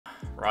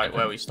Right,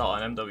 where we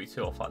start on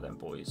MW2 off like them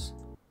boys.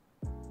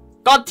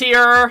 God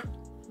tier!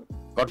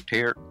 God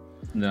tier.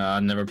 No, I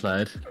never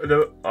played.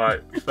 No,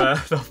 alright, fair.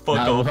 The fuck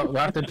off. We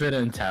have to put it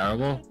in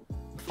terrible.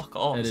 Fuck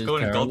off, It it's is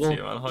going in God terrible.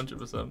 tier, man,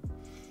 100%.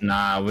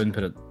 Nah, I wouldn't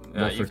put it.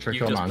 Yeah, What, for you've trick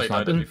just shot man played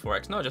sniping?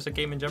 IW4X. No, just a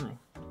game in general.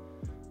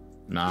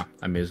 Nah,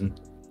 amazing.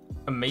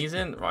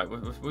 Amazing. Right,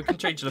 we can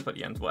change it up at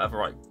the end, whatever,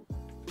 right.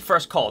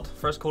 First COD,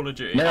 first Call of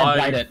Duty. Never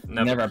played it.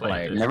 Never played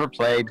played. it. Never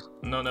played.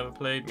 No, never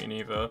played, me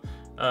neither.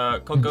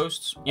 COD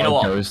Ghosts, you know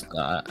what? Ghost,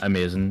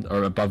 amazing,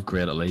 or above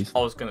great at least. I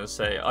was gonna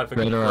say, either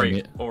Great or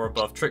great or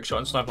above. Trick shot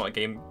and sniper like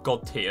game,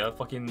 God tier.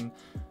 Fucking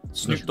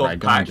Snoop Just Dogg red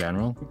gun in pack,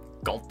 general.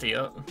 God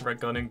tier. Red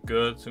gunning,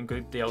 good. Some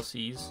good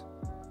DLCs.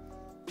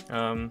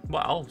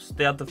 What else?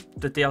 They had the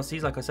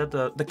DLCs, like I said,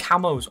 the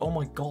camos. Oh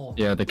my god.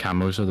 Yeah, the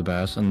camos are the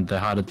best, and they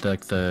had it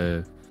like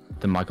the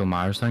Michael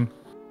Myers thing.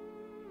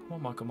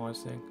 What Michael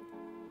Myers thing?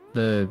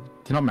 Do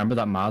you not remember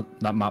that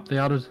map they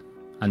added?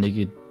 And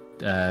you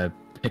could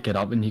pick it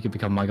up and you could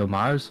become Michael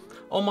Myers.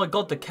 Oh my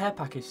god, the care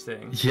package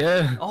thing.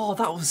 Yeah. Oh,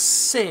 that was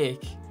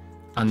sick.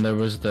 And there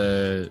was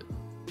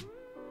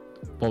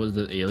what was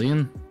the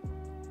alien?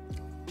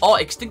 Oh,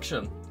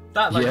 Extinction.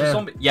 That like Yeah.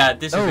 zombie. Yeah,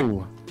 this is.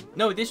 Oh,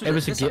 No, this was. it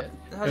was this it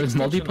was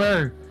Extinction on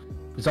multiplayer.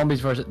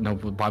 Zombies versus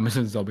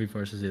Biomutant zombie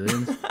versus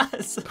aliens.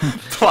 it.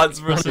 Plants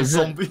versus is it?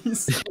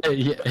 zombies.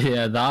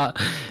 yeah,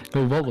 that.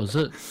 But what was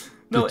it?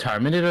 No, The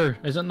Terminator?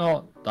 Is it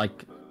not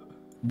like?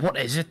 What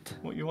is it?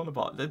 What you on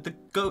about?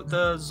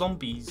 The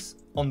zombies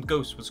on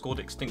Ghost was called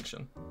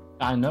Extinction.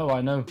 I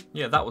know.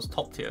 Yeah, that was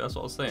top tier. That's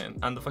what I was saying.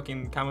 And the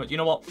fucking camera. You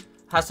know what?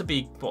 Has to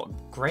be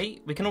what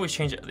great. We can always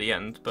change it at the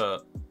end,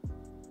 but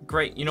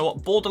great. You know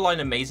what? Borderline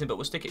amazing, but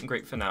we'll stick it in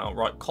great for now.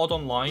 Right? COD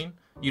Online.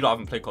 You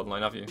haven't played COD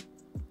Online, have you?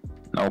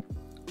 Nope.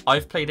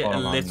 I've played it a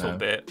Online, little no.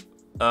 bit.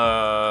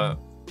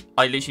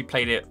 I literally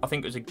played it. I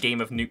think it was a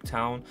game of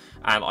Nuketown,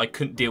 and I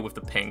couldn't deal with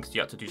the ping because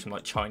you had to do some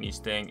like Chinese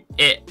thing.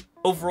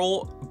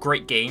 Overall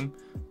great game,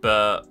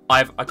 but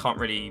I can't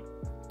really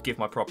give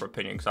my proper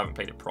opinion because I haven't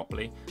played it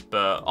properly.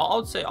 But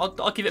I'll say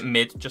I'll give it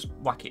mid. Just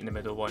whack it in the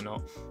middle. Why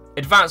not?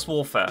 Advanced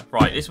Warfare.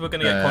 Right, this we're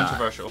gonna get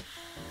controversial.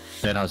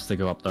 It has to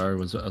go up there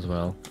as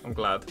well. I'm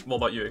glad. What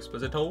about you,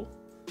 Explicit Hole?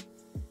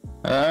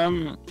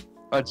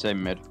 I'd say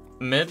mid.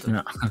 Mid.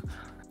 Yeah.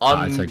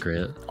 I'd say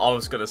great. I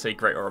was gonna say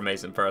great or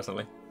amazing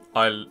personally.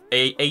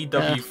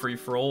 AW Free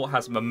for All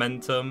has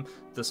momentum.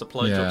 The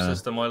supply drop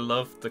system I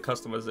love. The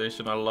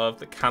customization I love.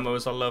 The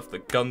camos I love. The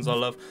guns I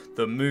love.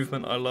 The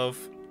movement I love.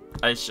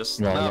 It's just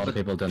Well, a No, lot of but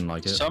people didn't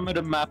like it. Some of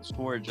the maps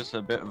were just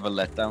a bit of a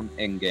letdown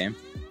in game.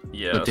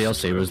 yeah. The that's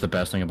DLC true. was the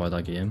best thing about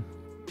that game.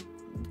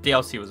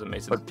 DLC was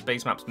amazing. But-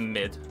 Base map's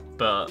mid,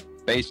 but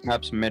Base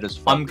maps mid as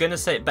fuck. I'm gonna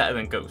say it better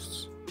than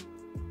Ghosts.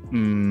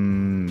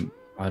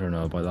 I don't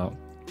know about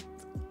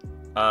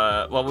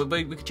that. Well,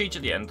 we could change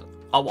at the end.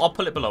 I'll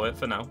pull it below it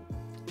for now.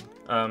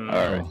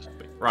 Alright.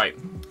 Right.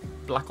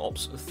 Black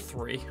Ops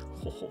 3.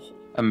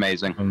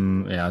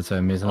 Amazing. Yeah, I'd say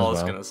amazing I as was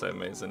well. gonna say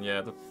amazing. Yeah,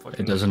 the fucking.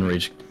 It doesn't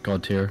reach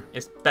God tier.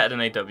 It's better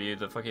than AW.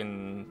 The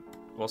fucking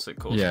what's it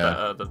called? Yeah.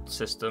 Better. The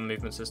system,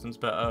 movement system's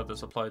better. The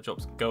supply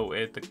drops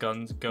goated. The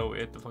guns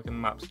goated. The fucking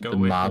maps goated. The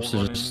maps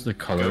wall are just running,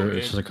 the color. goated,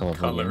 It's just a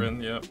colorful game.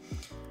 colouring. Yeah.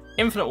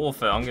 Infinite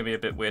Warfare. I'm gonna be a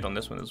bit weird on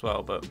this one as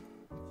well, but.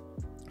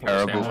 what you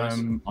Terrible.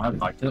 saying, boys? I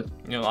liked it.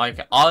 You know,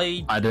 like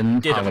I I didn't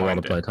didn't have a lot mind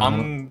of it.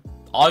 playtime.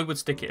 I would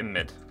stick it in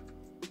mid.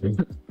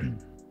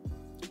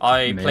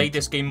 I Mid. played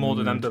this game more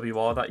than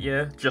MWR that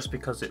year, just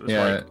because it was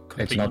Yeah, like it's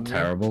completely not new.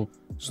 terrible.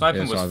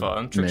 Sniping It's was all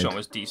fun, trick mid. shot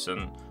was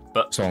decent,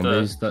 but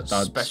Zombies, the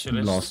that's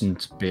specialists... Lost in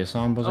Space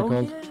on, was it Oh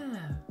called?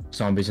 yeah,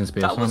 Zombies in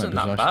Space that on. wasn't it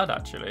was that actually- bad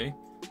actually.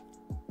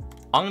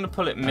 I'm gonna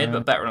pull it mid,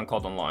 but better than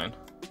COD Online.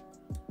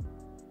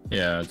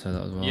 Yeah, I'd say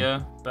that as well.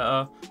 Yeah,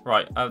 better.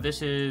 Right,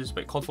 this is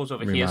COD 4's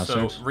over here,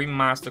 so Remastered.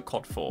 remaster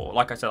COD 4.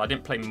 Like I said, I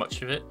didn't play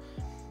much of it.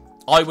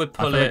 I would I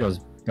pull feel like it. it was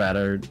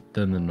better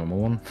than the normal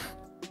one.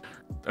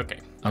 Okay.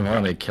 I'm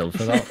gonna get killed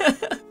for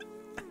that.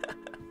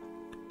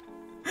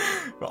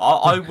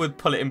 I would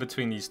pull it in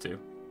between these two.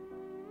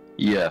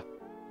 Yeah.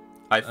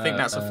 I think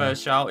that's a fair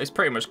shout. It's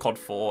pretty much COD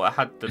 4. It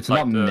had the It's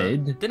like not the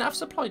mid. didn't it have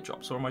supply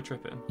drops, or am I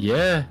tripping?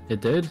 Yeah,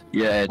 it did.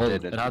 Yeah, it Well,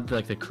 did. It had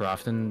like the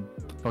crafting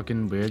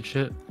fucking weird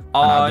shit.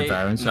 had the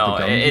variants of No, the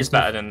guns it and is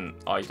stuff. better than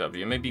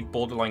IW. Maybe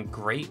borderline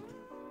great.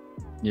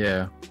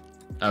 Yeah.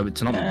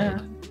 It's not Yeah.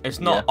 mid. It's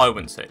not. I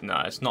wouldn't say.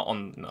 No, it's not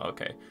on. No,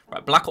 okay.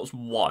 Right, Black Ops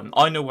 1.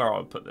 I know where I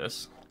would put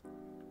this.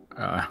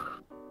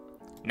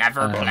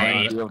 Never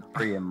played. Battlefield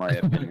 3 in my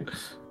opinion.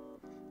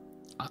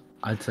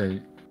 I'd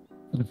say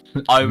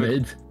I would-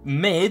 mid.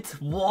 Mid?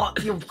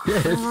 What? You're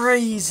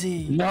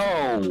crazy.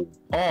 No!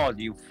 Oh,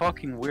 you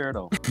fucking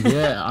weirdo.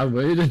 Yeah, I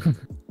would.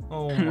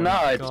 Oh my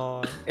No, it's-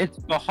 god. It's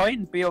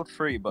behind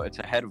BO3, but it's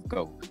ahead of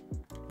Go.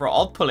 Bro,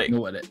 I'll pull it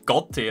No, it.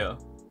 God tier.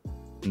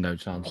 No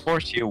chance. Of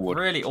course you would.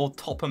 Really, or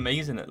top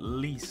amazing at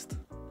least.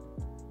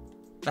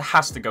 That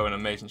has to go in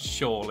amazing,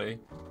 surely.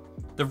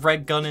 The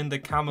red gun in the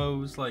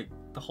camos, like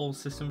the whole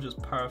system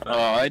just perfect.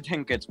 I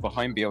think it's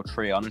behind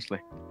BO3, honestly.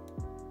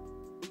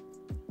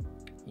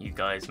 You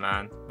guys,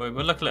 man. We'll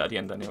look at it at the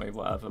end anyway,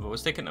 whatever. But we're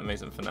sticking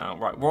amazing for now.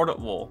 Right, World at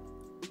War.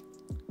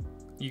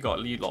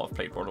 You lot have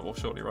played World of War,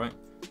 surely, right?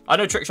 I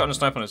know trick shot and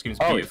snipe on this game is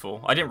Oh,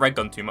 beautiful. I didn't red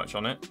gun too much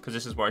on it because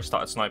this is where I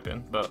started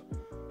sniping. But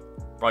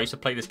bro, I used to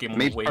play this game on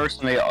Me the Wii.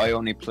 personally, I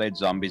only played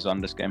zombies on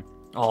this game.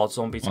 Oh,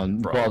 zombies, On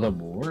bro. World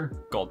of War.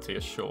 God tier,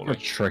 Or surely.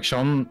 trick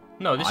shot.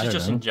 No, this I is don't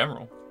just know. in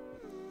general.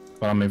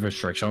 But I mean for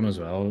trick shot as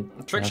well.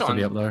 Trick It has shot to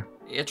be up there.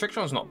 Yeah, trick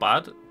shot's not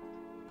bad.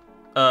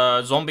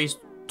 Zombies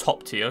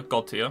top tier,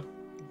 god tier.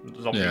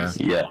 Zombies.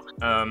 Yeah.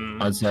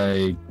 I'd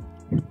say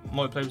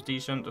Multiplayer was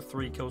decent. The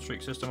 3 kill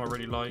streak system I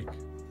really like.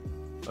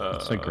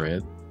 it's a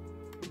great.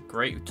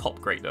 Great,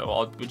 top great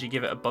though. Would you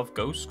give it above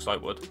Ghost? Because I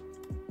would.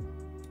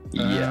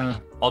 Yeah.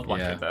 I'd whack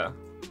yeah. it there.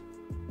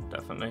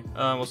 Definitely.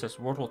 What's this?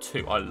 World War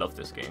 2. I love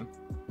this game.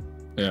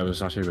 Yeah, it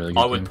was actually really good.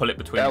 I would put it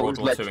between That World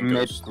was War 2 and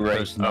like Ghost.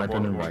 mid-grade. Sniper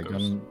World and War red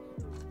Ghost. gun.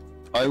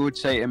 I would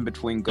say in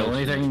between The Ghost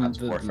only and thing Advanced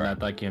that Warfare. let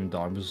that game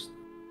down was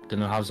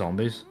didn't have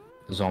zombies.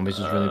 The zombies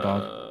was really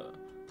bad.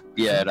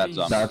 Yeah, that's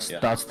Zombies. yeah.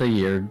 That's the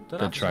year Did the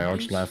it have Treyarch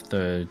zombies? left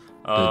the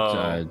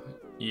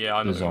Yeah,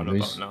 I know the what you're on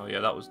about zombies. now. Yeah,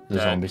 that was the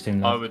dead. zombies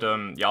team. I Left.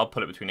 would yeah, I'll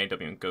put it between AW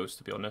and Ghost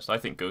to be honest. I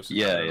think Ghost is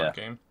Yeah, better than yeah. that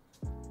game.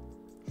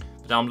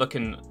 But now I'm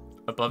looking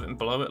above it and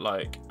below it,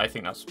 like I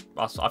think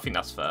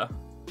that's fair.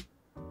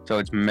 So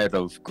it's mid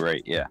of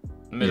great, yeah.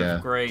 Mid Yeah.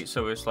 of great,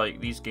 so it's like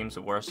these games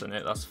are worse than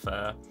it, that's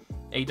fair.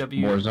 AW,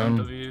 Warzone.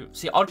 MW.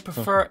 See, I'd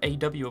prefer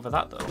AW over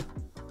that though.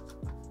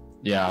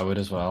 Yeah, I would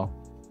as well.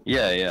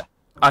 Yeah, yeah.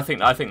 I think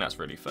that's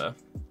really fair.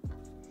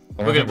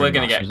 I We're don't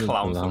gonna think get Remastered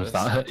clowned for belongs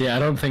this. that- Yeah, I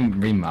don't think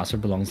Remaster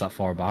belongs that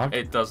far back.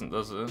 It doesn't,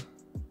 does it?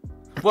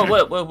 Well,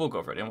 we'll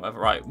go for it. Whatever.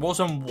 Right,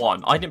 Warzone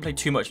 1. I didn't play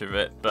too much of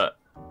it, but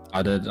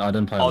I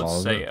didn't play a lot I'd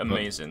of say it, but-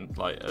 amazing.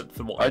 Like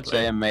for what I I'd say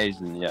played.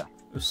 amazing, yeah.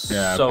 It was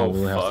Yeah, so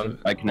probably have fun.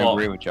 I can Well,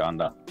 agree with you on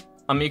that.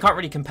 I mean, you can't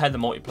really compare the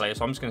multiplayer,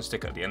 so I'm just gonna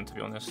stick at the end to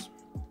be honest.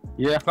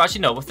 Yeah. But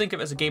actually, no. We'll think of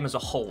it as a game as a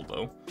whole,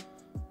 though.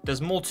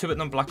 There's more to it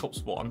than Black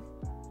Ops 1.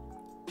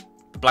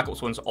 The Black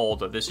Ops 1's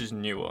older. This is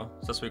newer,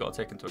 so that's what we got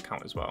to take into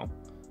account as well.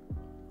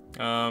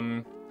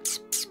 I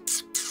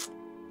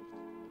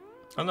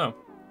don't know.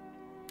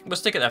 We'll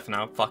stick it there for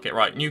now. Fuck it.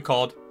 Right, new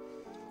COD.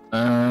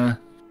 I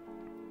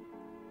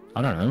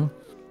don't know.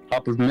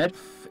 Top of mid?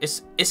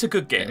 It's a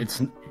good game. It's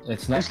not.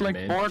 It's like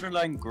mid.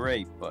 borderline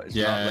great, but it's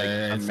Yeah, not like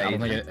it's, I don't think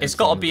amazing. It's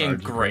got to on the be in verge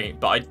of great,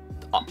 but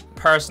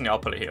personally, I'll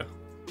put it here. it.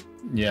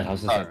 Yeah, it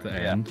has to at the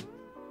yeah. end.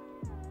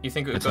 You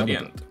think it would It's go at the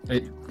not a-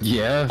 end?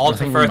 Yeah. I'd I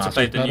think prefer to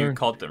play Remastered's the new better.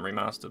 COD than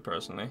remastered,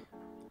 personally.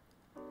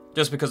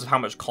 Just because of how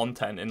much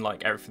content and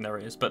like everything there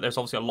is, but there's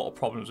obviously a lot of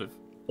problems with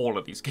all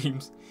of these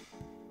games.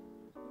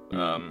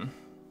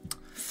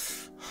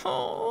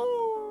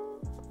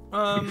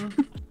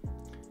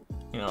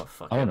 You know,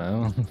 fuck I it. don't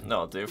know.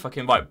 No, dude,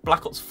 fucking right.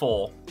 Black Ops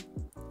 4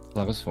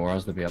 Black Ops 4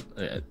 has to be up.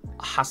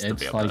 has to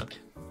be It's up like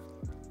there.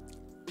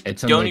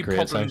 it's in The the only great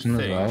problem section as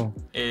thing well.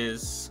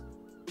 is,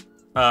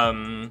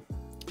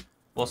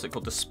 what's it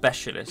called? The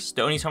specialists.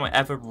 The only time I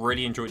ever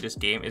really enjoyed this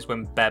game is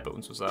when Bare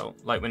Bones was out,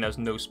 like when there was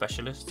no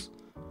specialists.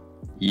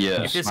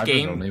 Yeah. If this Snipers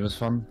game- Only was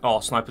fun. Oh,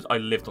 snipers! I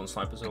lived on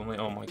snipers only.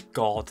 Oh my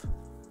god.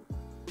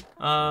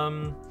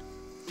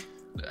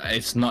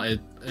 It's not.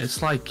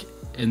 It's like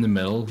in the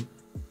middle.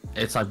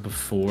 It's like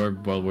before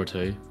World War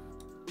II.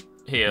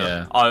 Here,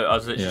 Yeah. I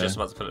was literally Yeah. just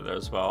about to put it there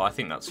as well. I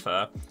think that's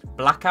fair.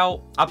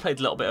 Blackout. I played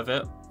a little bit of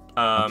it.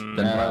 Didn't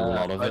play a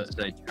lot of I'd it.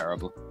 say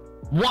terrible.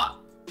 What?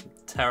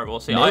 Terrible.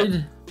 See,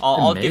 Mid?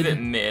 I'll give Mid?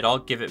 it mid. I'll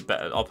give it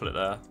better. I'll put it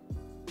there.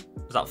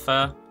 Is that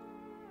fair?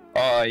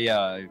 Oh yeah,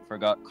 I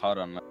forgot COD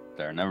on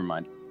there. Never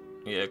mind.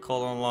 Yeah,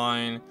 Call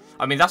Online.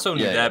 I mean, that's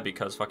only Yeah, there yeah.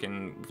 because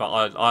fucking.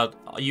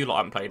 You lot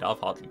haven't played it. I've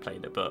hardly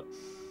played it, but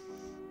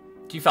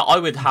to be fair, I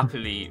would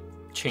happily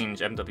change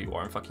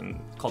MWR and fucking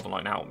COD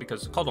Online out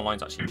because COD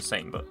Online's actually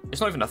insane, but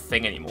it's not even a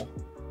thing anymore.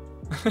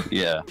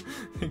 Yeah.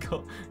 It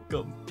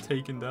got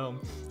taken down.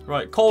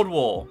 Right, Cold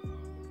War.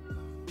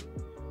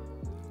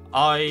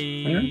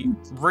 I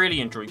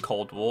really enjoyed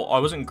Cold War. I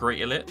wasn't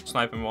great at it,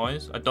 sniping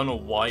wise. I don't know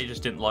why, it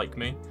just didn't like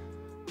me.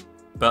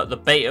 But the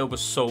beta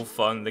was so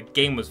fun. The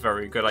game was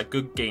very good, like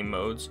good game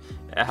modes.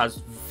 It has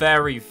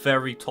very,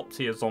 very top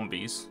tier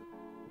zombies.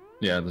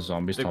 Yeah, the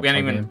zombies. We top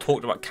haven't tier even game.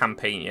 talked about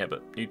campaign yet,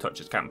 but you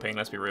touch its campaign,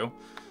 let's be real.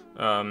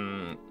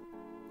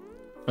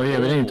 Oh yeah,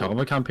 we didn't even talk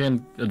about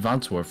campaign.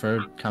 Advanced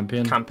Warfare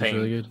campaign. Campaign,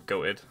 Was really good.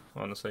 goated,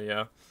 honestly,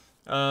 yeah.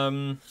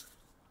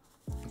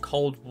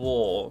 Cold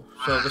War.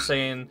 So we're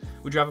saying,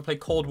 would you rather play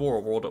Cold War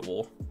or World at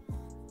War?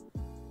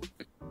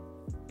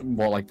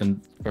 What, like the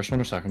first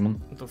one or second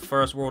one? The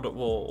first World at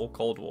War or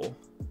Cold War?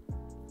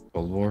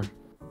 Cold War.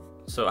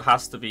 So it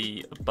has to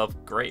be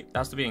above great. It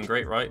has to be in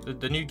great, right?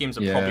 The new games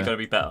are Yeah. probably going to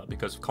be better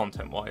because of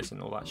content-wise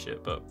and all that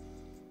shit, but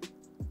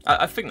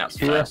I think that's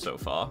fair Yeah. so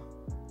far.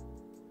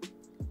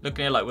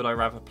 Looking at like, would I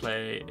rather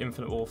play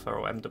Infinite Warfare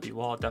or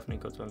MWR? Definitely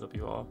go to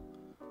MWR.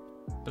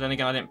 But then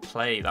again, I didn't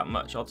play that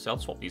much. I'll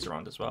swap these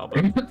around as well,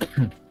 but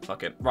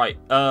fuck it. Right,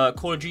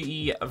 Call of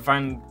Duty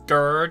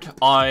Vanguard.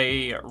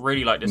 I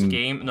really like this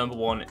game.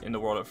 #1 in the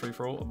world at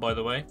free-for-all, by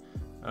the way.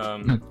 For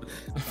a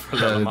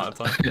little amount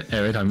of time.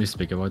 Every time you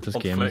speak about this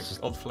Odd game, flex, it's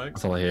just, odd flex.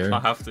 that's all I hear. I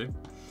have to.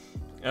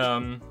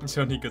 It's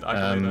the only good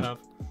accolade I have.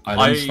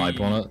 I didn't snipe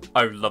on it.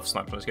 I love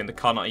sniping on this game. The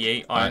Kar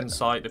 98, Iron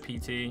Sight, the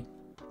PT.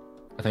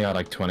 I think I had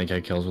like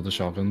 20k kills with the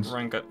shotguns.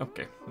 Rango.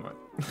 Okay, right.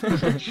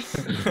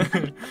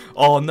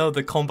 Oh no,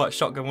 the combat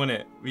shotgun, wasn't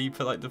it? Where you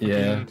put like the fucking...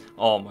 Yeah.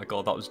 Oh my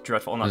god, that was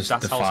dreadful. On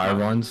that The fire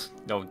rounds.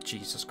 Oh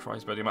Jesus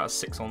Christ, bro, the amount of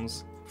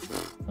 6-ons.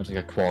 I just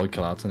got quad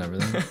collapse and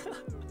everything.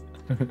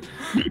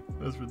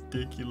 That's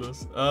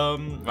ridiculous.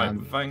 Right,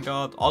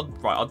 Vanguard.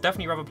 I'll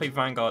definitely rather play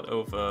Vanguard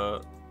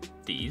over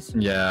these.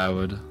 Yeah, I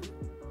would.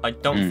 I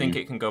don't think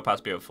it can go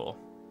past BO4.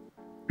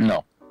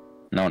 No.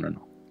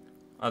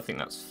 I think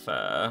that's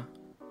fair.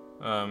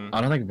 I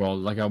don't think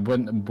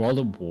World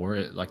of War,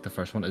 like the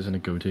first one, isn't a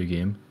go-to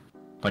game.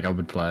 Like I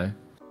would play.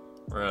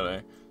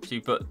 Really?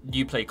 But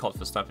you play COD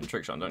for sniping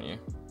trick shot, don't you?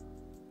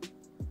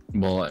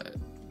 Well,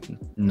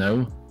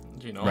 no.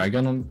 Do you not?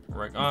 Reagan.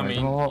 I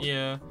mean,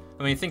 yeah.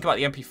 I mean, think about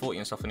the MP40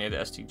 and stuff in here, the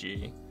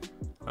STG.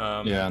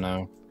 Yeah, I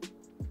know.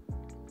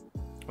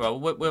 Well,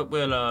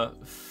 we'll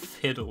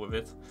fiddle with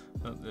it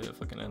at the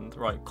fucking end.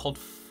 Right, COD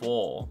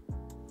 4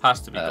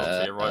 has to be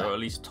God tier, right? Or at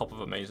least top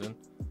of amazing.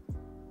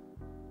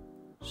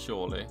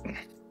 Surely.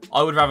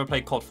 I would rather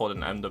play COD 4 than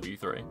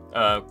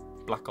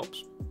MW3. Black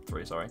Ops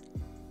 3, sorry.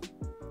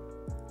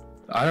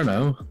 I don't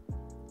know.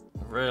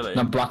 Really?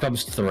 Not Black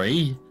Ops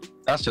 3?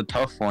 That's a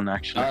tough one,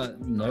 actually.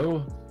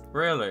 No.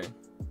 Really?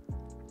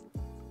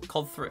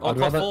 COD 3? Oh,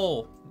 COD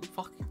 4?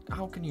 Fuck,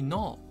 how can you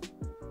not?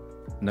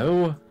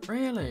 No.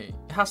 Really?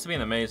 It has to be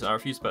an amazing. I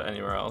refuse to put it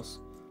anywhere else.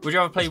 Would you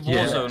ever play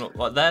Warzone?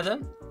 Like there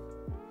then?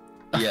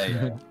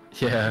 Yeah.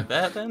 Yeah.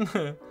 There then?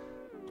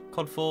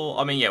 COD 4?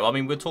 I mean, yeah, I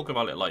mean, we're talking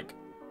about it like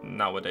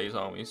nowadays,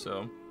 aren't we?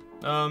 So,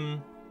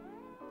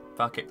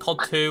 fuck it. COD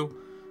 2.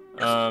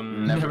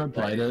 Never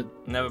played it.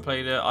 Never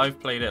played it. I've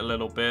played it a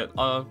little bit.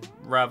 I'd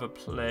rather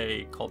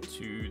play COD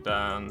 2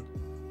 than...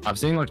 I've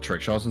seen like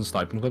trick shots and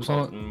sniping clips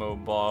on it.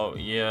 Mobile,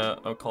 yeah.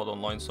 Oh, COD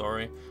Online,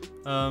 sorry.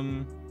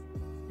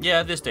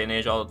 Yeah, this day and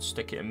age, I'll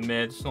stick it in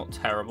mid. It's not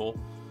terrible.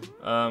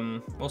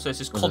 Also, this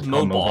is COD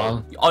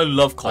Mobile. I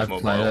love COD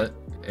Mobile. Played it.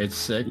 It's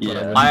sick, but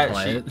Yeah. I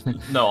wouldn't play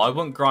it. No, I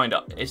wouldn't grind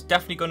up. It's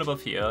definitely going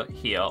above here.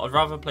 I'd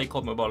rather play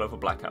COD Mobile over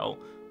Blackout.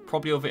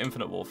 Probably over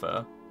Infinite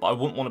Warfare. But I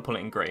wouldn't want to put it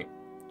in Great.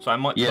 So I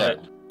might put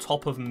it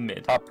top of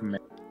mid. Top of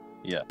mid.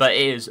 Yeah. But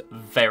it is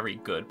very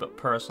good. But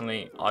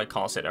personally, I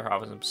can't sit there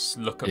having to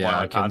look at my iPad.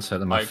 I can't sit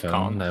on my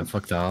phone. No,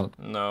 fuck that.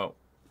 No.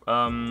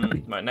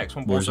 My next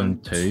one,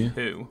 Warzone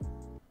 2.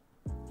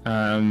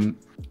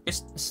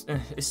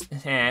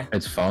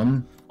 It's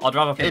fun. I'd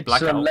rather play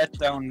Blackout.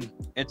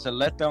 It's a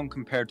letdown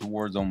compared to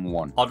Warzone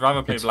 1. I'd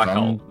rather play Blackout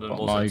fun, than but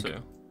Warzone like, 2.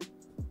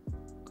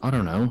 I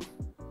don't know.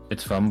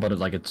 It's fun, but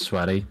it's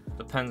sweaty.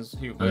 Depends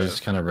who. It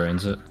just kind of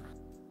ruins it.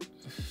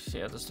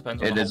 Yeah, this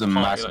depends on It the is whole a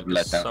party, massive like,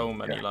 there's letdown. so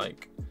many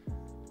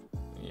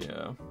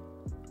yeah.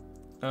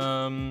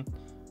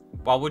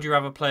 Well, would you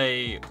rather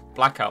play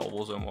Blackout or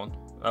Warzone 1?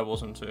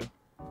 Warzone 2.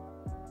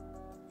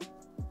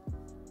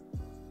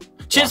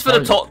 Cheers for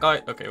the talk,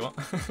 guy. Okay, what?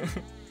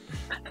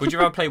 Would you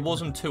rather play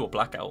Warzone 2 or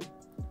Blackout?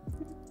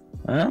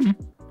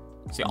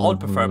 See, I would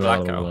prefer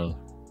Blackout.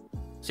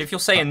 See, if you're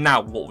saying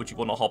now, what would you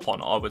want to hop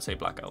on? I would say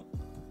Blackout.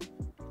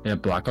 Yeah,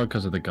 Blackout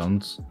because of the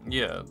guns.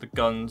 Yeah, the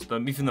guns,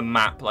 even the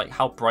map, like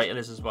how bright it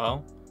is as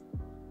well.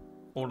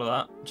 All of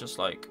that, just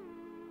like,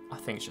 I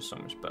think it's just so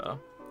much better.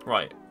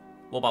 Right,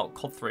 what about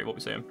COD 3? What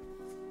we saying?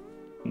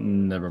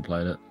 Never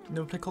played it.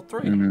 Never played COD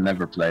 3?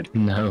 Never played.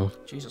 No.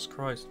 Jesus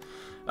Christ.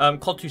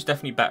 COD 2 is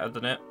definitely better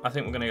than it. I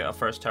think we're going to get our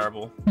first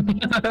terrible.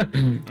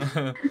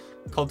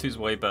 COD 2 is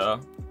way better.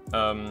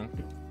 The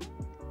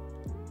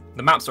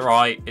maps are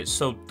alright. It's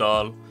so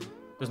dull.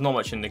 There's not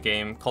much in the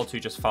game. COD 2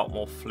 just felt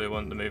more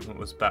fluent. The movement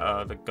was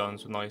better. The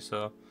guns were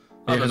nicer.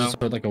 I don't know.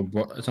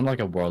 It's not like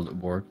a World at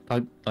War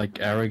type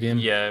era game.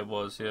 Yeah, it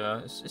was.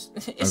 Yeah,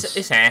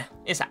 it's an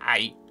 8.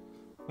 I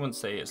wouldn't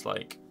say it's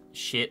like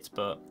shit,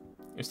 but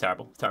it's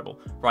terrible. Terrible.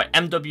 Right,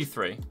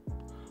 MW3.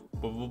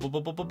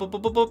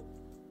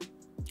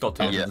 Got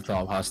to. Yeah, the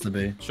top has to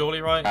be. Surely,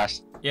 right?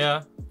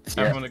 Yeah.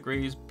 Everyone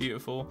agrees.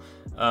 Beautiful.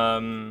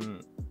 Modern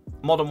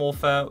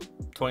Warfare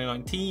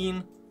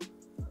 2019.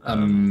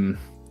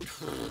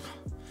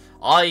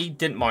 I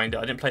didn't mind it.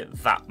 I didn't play it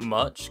that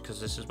much because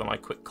this is when I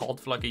quit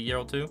COD for like a year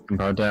or two.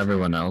 Compared to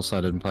everyone else,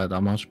 I didn't play it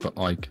that much, but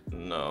like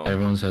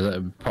everyone says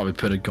it would probably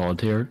put it God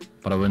tier,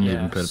 but I wouldn't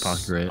even put it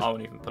past great. I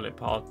wouldn't even put it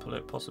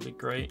possibly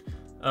great.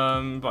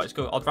 Right, let's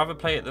go. I'd rather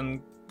play it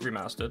than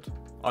remastered.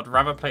 I'd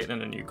rather play it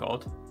than a new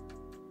COD.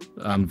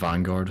 And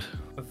Vanguard.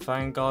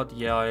 Vanguard,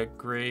 yeah, I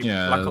agree.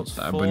 Yeah, Black Ops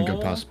 4? I wouldn't go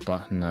past,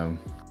 but no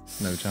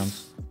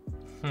chance.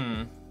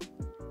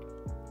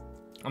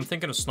 I'm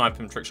thinking of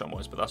sniping trick shot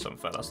wise, but that's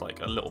unfair. That's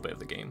like a little bit of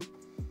the game.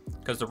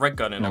 Because the red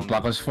gun in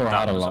Black Ops 4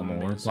 had a lot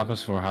more. Black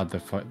Ops 4 had the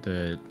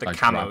like,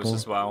 camos grapple.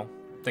 as well.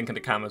 Thinking the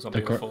camos on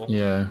BO4.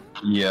 Yeah.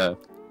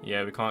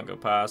 Yeah, we can't go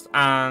past.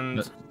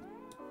 And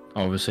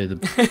obviously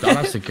that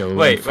has to go.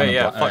 wait,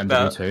 yeah, fuck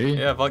that. MW2.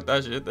 Yeah, fuck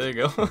that shit. There you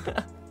go.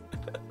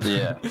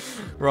 Yeah.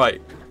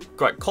 Right.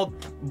 COD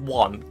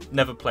 1,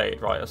 never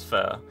played. Right, that's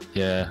fair.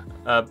 Yeah.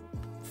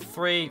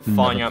 3,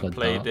 fine, you haven't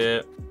played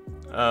it.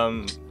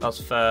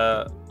 That's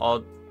fair.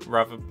 I'd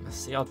rather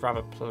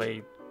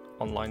play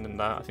online than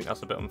that. I think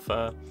that's a bit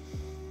unfair.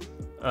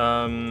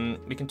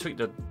 We can tweak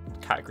the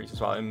categories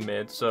as well in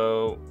mid.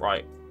 So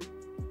right,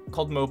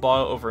 COD Mobile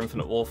over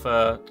Infinite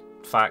Warfare.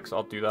 Facts.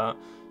 I'll do that.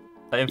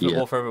 Infinite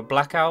Warfare over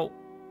Blackout.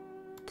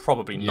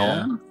 Probably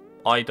not.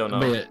 I don't know.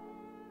 But,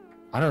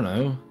 I don't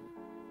know.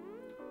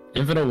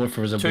 Infinite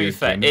Warfare was a weird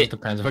game. It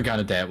depends what kind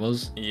of day it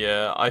was.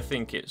 Yeah, I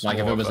think it's like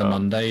if it was a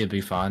Monday, it'd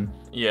be fine.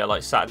 Yeah,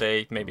 like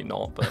Saturday, maybe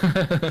not. But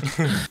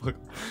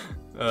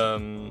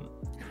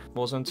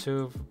Warzone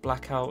 2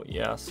 Blackout,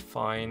 yeah, that's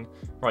fine.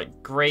 Right,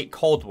 Great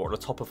Cold War, the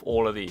top of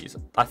all of these.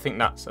 I think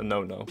that's a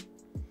no-no.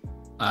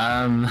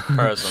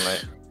 Personally,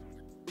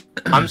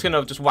 I'm just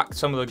gonna whack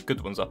some of the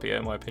good ones up here,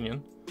 in my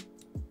opinion.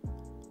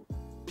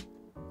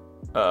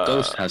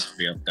 Ghost has to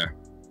be up there.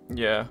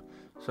 Yeah.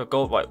 So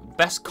go right.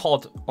 Best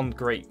COD on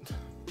Great.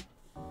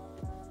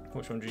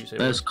 Which one do you say?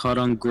 Best COD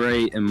on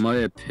Great, in my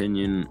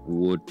opinion,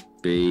 would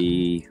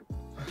be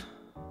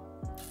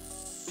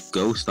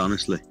Ghost.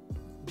 Honestly.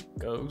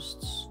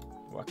 Ghosts.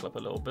 Whack up a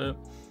little bit.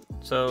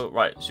 So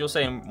right. So you're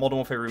saying Modern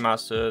Warfare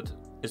Remastered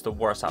is the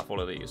worst out of all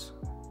of these?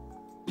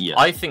 Yeah.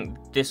 I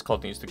think this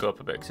COD needs to go up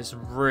a bit because it's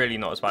really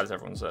not as bad as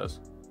everyone says.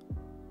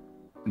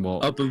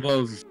 What? Up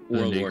above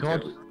World War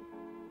COD? II,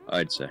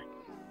 I'd say.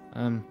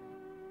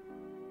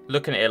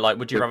 Looking at it, like,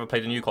 would you rather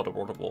play the new COD or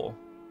World of War?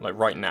 Like,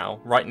 right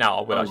now. Right now,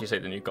 I would actually say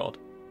the new COD.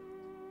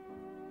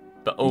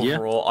 But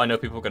overall, I know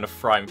people are going to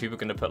fry me. People are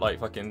going to put, like,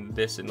 fucking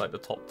this in, like, the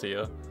top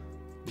tier.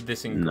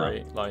 This in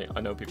great. Like, I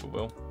know people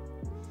will.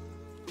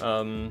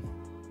 To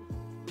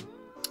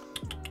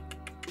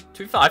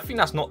be fair, I think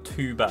that's not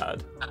too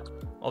bad.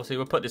 Obviously,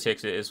 we'll put this here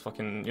because it is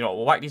fucking... You know,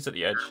 we'll whack these at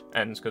the edge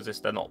ends because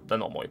they're not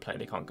multiplayer.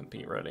 They can't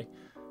compete, really,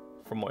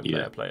 from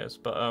multiplayer players.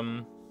 But,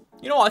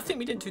 you know what? I think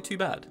we didn't do too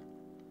bad.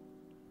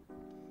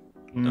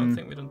 Don't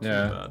think we've done too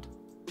bad.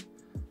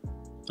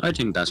 I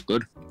think that's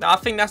good. I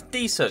think that's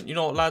decent. You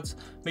know what, lads?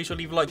 Make sure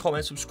to leave a like,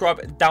 comment,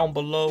 subscribe down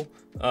below.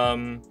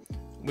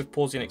 With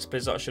pausing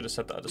explicit, I should have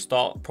said that at the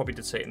start. Probably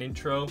did say it in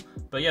intro.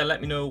 But yeah,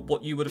 let me know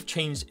what you would have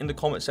changed in the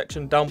comment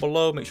section down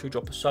below. Make sure you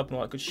drop a sub and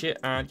all that good shit.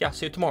 And yeah,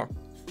 see you tomorrow.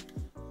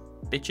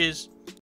 Bitches.